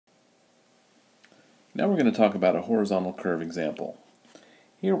Now we're going to talk about a horizontal curve example.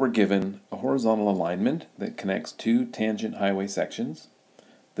 Here we're given a horizontal alignment that connects two tangent highway sections.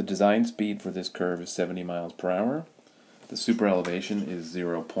 The design speed for this curve is 70 miles per hour. The super elevation is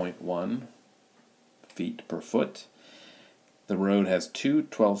 0.1 feet per foot. The road has two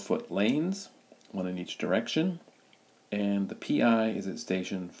 12-foot lanes, one in each direction, and the PI is at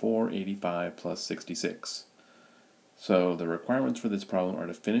station 485 plus 66. So the requirements for this problem are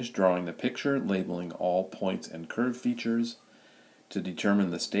to finish drawing the picture, labeling all points and curve features, to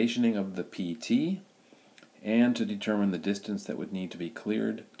determine the stationing of the PT, and to determine the distance that would need to be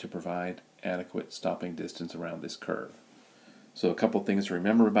cleared to provide adequate stopping distance around this curve. So a couple things to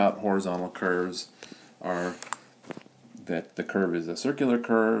remember about horizontal curves are that the curve is a circular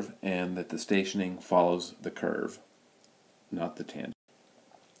curve and that the stationing follows the curve, not the tangent.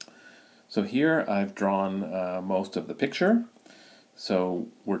 So here I've drawn most of the picture. So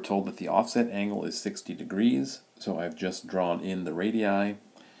we're told that the offset angle is 60 degrees. So I've just drawn in the radii,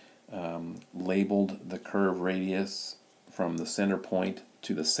 labeled the curve radius from the center point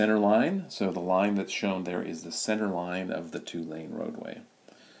to the center line. So the line that's shown there is the center line of the two-lane roadway.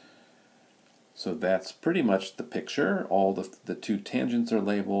 So that's pretty much the picture. All the two tangents are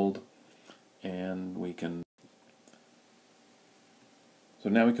labeled, and we can... So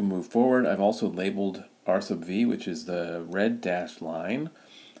now we can move forward. I've also labeled R sub v, which is the red dashed line,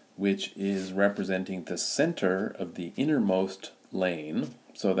 which is representing the center of the innermost lane.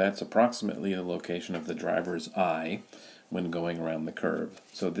 So that's approximately the location of the driver's eye when going around the curve.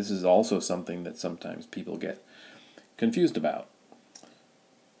 So this is also something that sometimes people get confused about.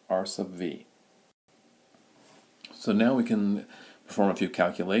 R sub v. So now we can perform a few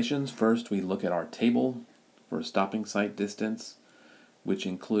calculations. First, we look at our table for stopping sight distance, which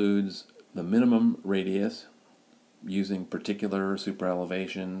includes the minimum radius using particular super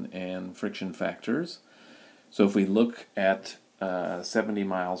elevation and friction factors. So if we look at 70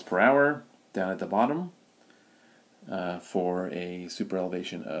 miles per hour down at the bottom for a super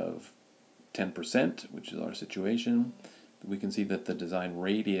elevation of 10%, which is our situation, we can see that the design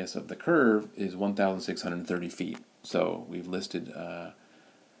radius of the curve is 1,630 feet. So we've listed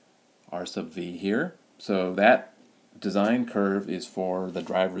R sub v here. So that design curve is for the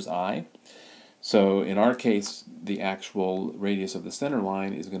driver's eye. So in our case, the actual radius of the center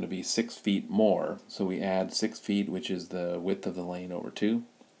line is going to be 6 feet more. So we add 6 feet, which is the width of the lane, over 2.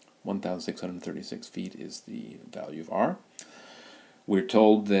 1,636 feet is the value of R. We're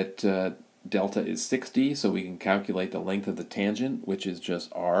told that delta is 60, so we can calculate the length of the tangent, which is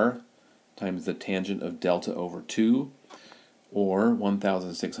just R times the tangent of delta over 2, or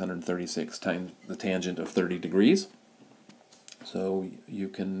 1,636 times the tangent of 30 degrees. So you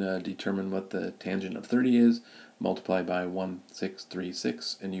can determine what the tangent of 30 is, multiply by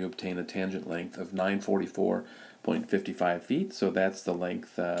 1,636, and you obtain a tangent length of 944.55 feet. So that's the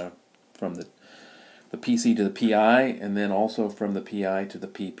length from the PC to the PI, and then also from the PI to the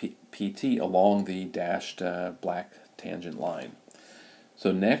PT along the dashed black tangent line.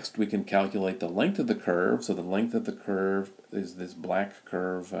 So next we can calculate the length of the curve. So the length of the curve is this black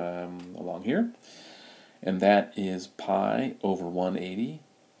curve along here. And that is pi over 180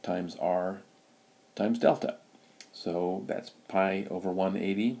 times r times delta. So that's pi over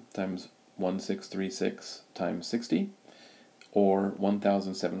 180 times 1636 times 60, or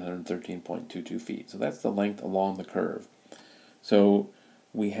 1,713.22 feet. So that's the length along the curve. So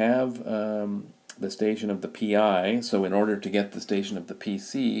we have the station of the PI. So in order to get the station of the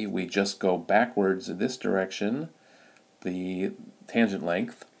PC, we just go backwards in this direction, the tangent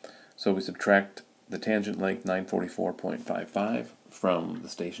length. So we subtract the tangent length 944.55 from the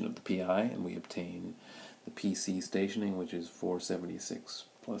station of the PI, and we obtain the PC stationing, which is 476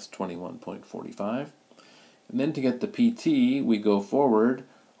 plus 21.45. And then to get the PT, we go forward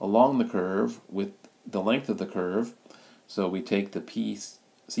along the curve with the length of the curve. So we take the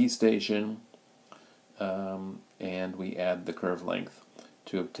PC station and we add the curve length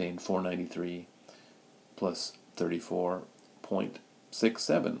to obtain 493 plus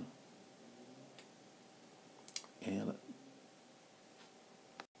 34.67. And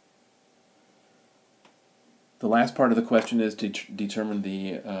the last part of the question is to determine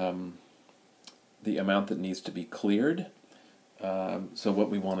the amount that needs to be cleared. So what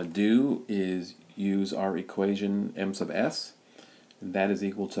we want to do is use our equation m sub s, and that is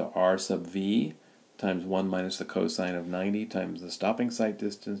equal to r sub v times 1 minus the cosine of 90 times the stopping sight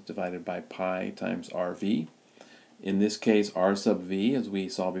distance divided by pi times rv. In this case, r sub v, as we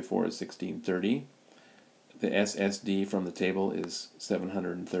saw before, is 1630. The SSD from the table is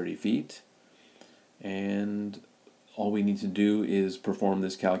 730 feet, and all we need to do is perform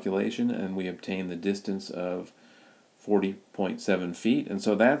this calculation, and we obtain the distance of 40.7 feet. And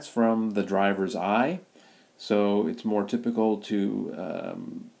so that's from the driver's eye. So it's more typical to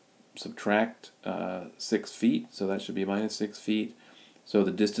subtract 6 feet, so that should be minus 6 feet. So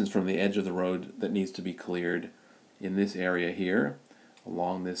the distance from the edge of the road that needs to be cleared in this area here,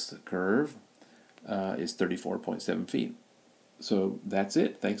 along this curve, is 34.7 feet. So that's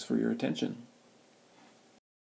it. Thanks for your attention.